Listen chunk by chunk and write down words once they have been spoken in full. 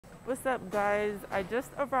What's up, guys? I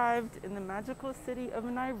just arrived in the magical city of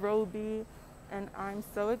Nairobi and I'm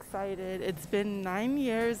so excited. It's been 9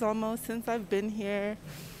 years almost since I've been here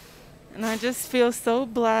and I just feel so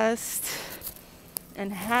blessed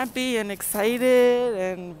and happy and excited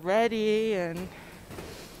and ready, and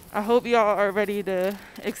I hope y'all are ready to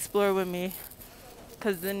explore with me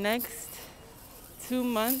because the next 2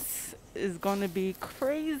 months is gonna be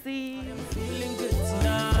crazy. I'm feeling good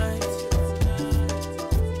tonight.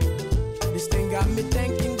 This thing got me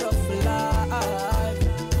thanking God for life.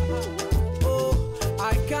 Oh,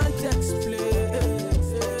 I can't explain.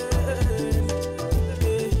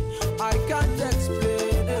 I can't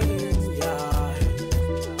explain. Yeah.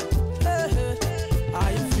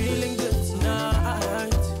 I am feeling good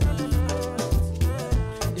tonight.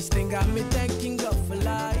 This thing got me thanking God for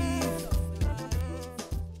life.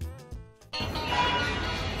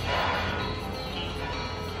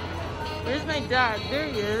 Where's my dad? There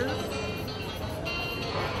he is.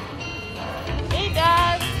 Hey,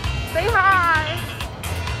 Dad! Say hi!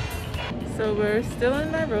 So we're still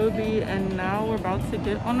in Nairobi and now we're about to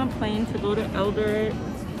get on a plane to go to Eldoret.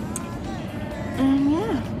 And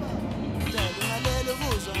yeah.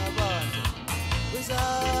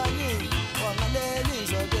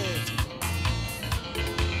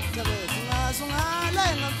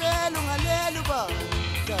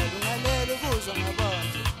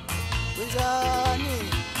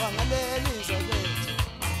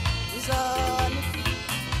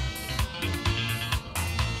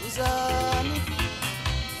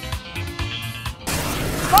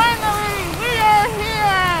 Finally, we are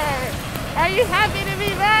here! Are you happy to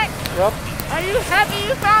be back? Yep. Are you happy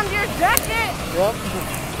you found your jacket? Yep.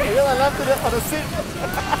 Yeah, I left it on the seat.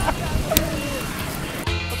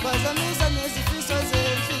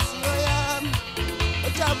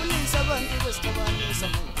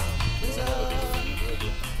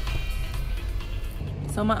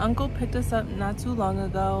 So my uncle picked us up not too long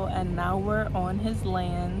ago and now we're on his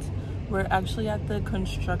land. We're actually at the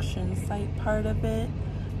construction site part of it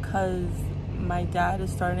because my dad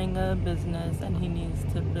is starting a business and he needs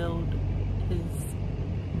to build his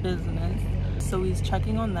business. So he's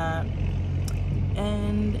checking on that.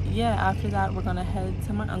 And yeah, after that we're gonna head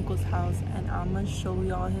to my uncle's house and I'm gonna show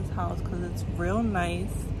y'all his house because it's real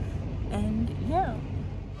nice. And yeah.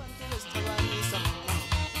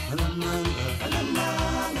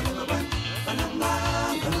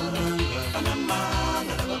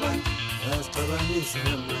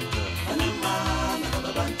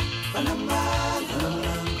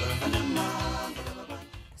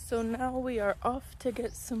 So now we are off to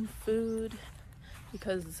get some food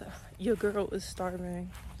because your girl is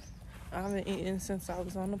starving. I haven't eaten since I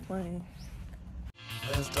was on the plane.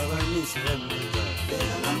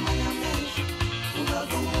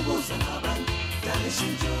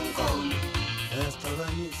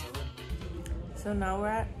 So now we're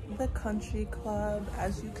at the country club.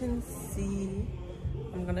 As you can see,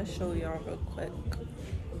 I'm gonna show y'all real quick.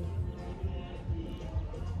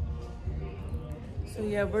 So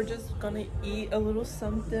yeah, we're just gonna eat a little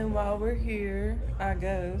something while we're here, I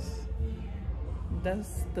guess.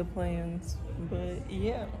 That's the plans, but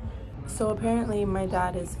yeah. So apparently my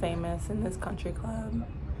dad is famous in this country club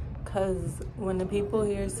because when the people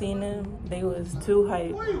here seen him, they was too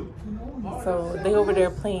hype. So they over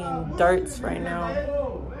there playing darts right now.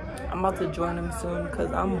 I'm about to join them soon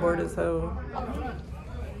because I'm bored as hell.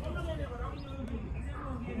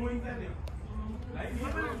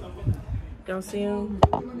 Y'all see him?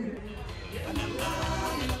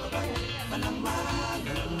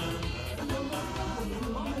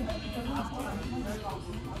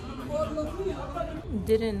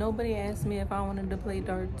 Didn't nobody ask me if I wanted to play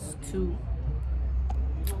darts too.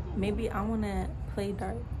 Maybe I want to play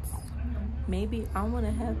darts. Maybe I want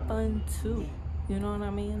to have fun too. You know what I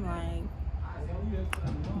mean? Like,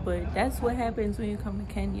 but that's what happens when you come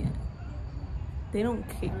to Kenya. They don't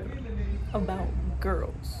care about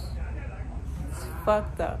girls. It's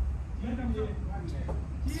fucked up.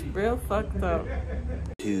 It's real fucked up.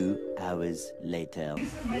 2 hours later.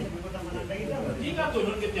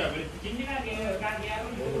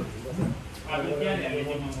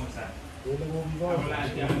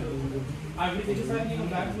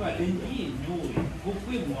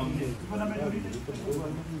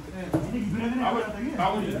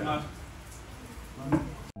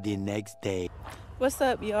 The next day. What's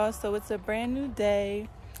up, y'all? So it's a brand new day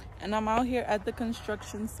and I'm out here at the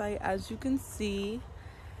construction site, as you can see.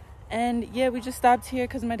 And yeah, we just stopped here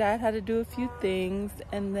because my dad had to do a few things,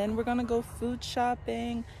 and then we're gonna go food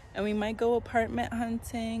shopping and we might go apartment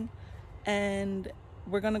hunting. And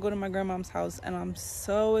we're gonna go to my grandmom's house, and I'm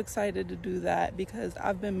so excited to do that because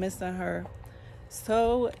I've been missing her.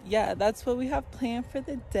 So yeah, that's what we have planned for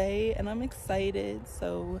the day, and I'm excited,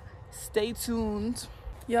 so stay tuned.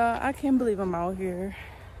 Yeah, I can't believe I'm out here.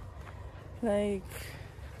 Like,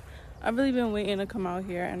 I've really been waiting to come out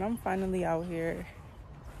here, and I'm finally out here,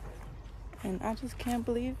 and I just can't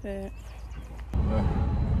believe it.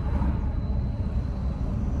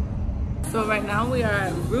 So right now we are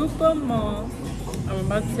at Rupa Mall. I'm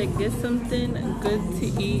about to get something good to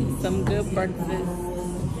eat, some good breakfast.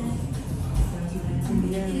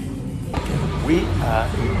 Yeah. We are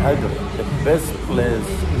in Eldoret, the best place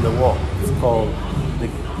in the world. It's called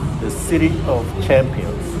the City of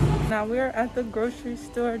Champions. Now we're at the grocery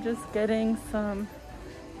store just getting some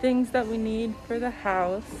things that we need for the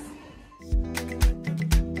house.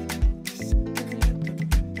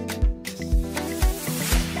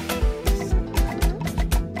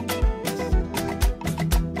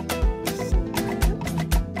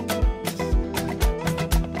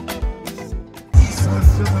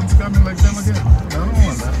 Coming like them again. I don't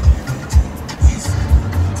want that.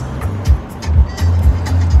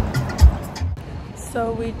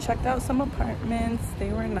 So we checked out some apartments,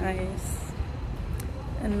 they were nice.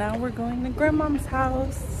 And now we're going to grandmom's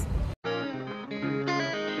house.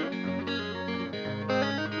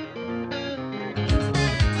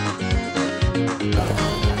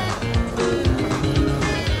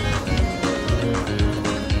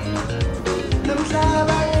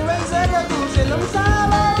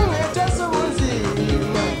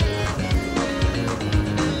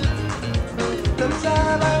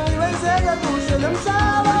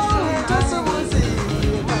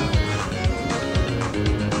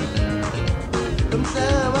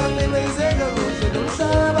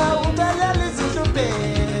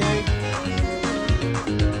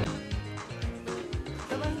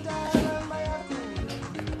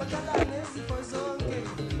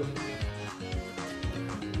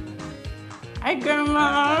 Hi,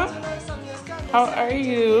 Grandma. How are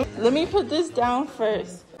you? Let me put this down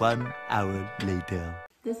first. 1 hour later.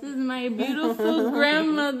 This is my beautiful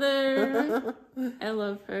grandmother. I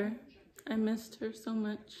love her. I missed her so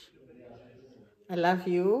much. I love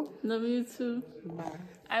you. Love you too. Bye.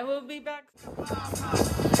 I will be back.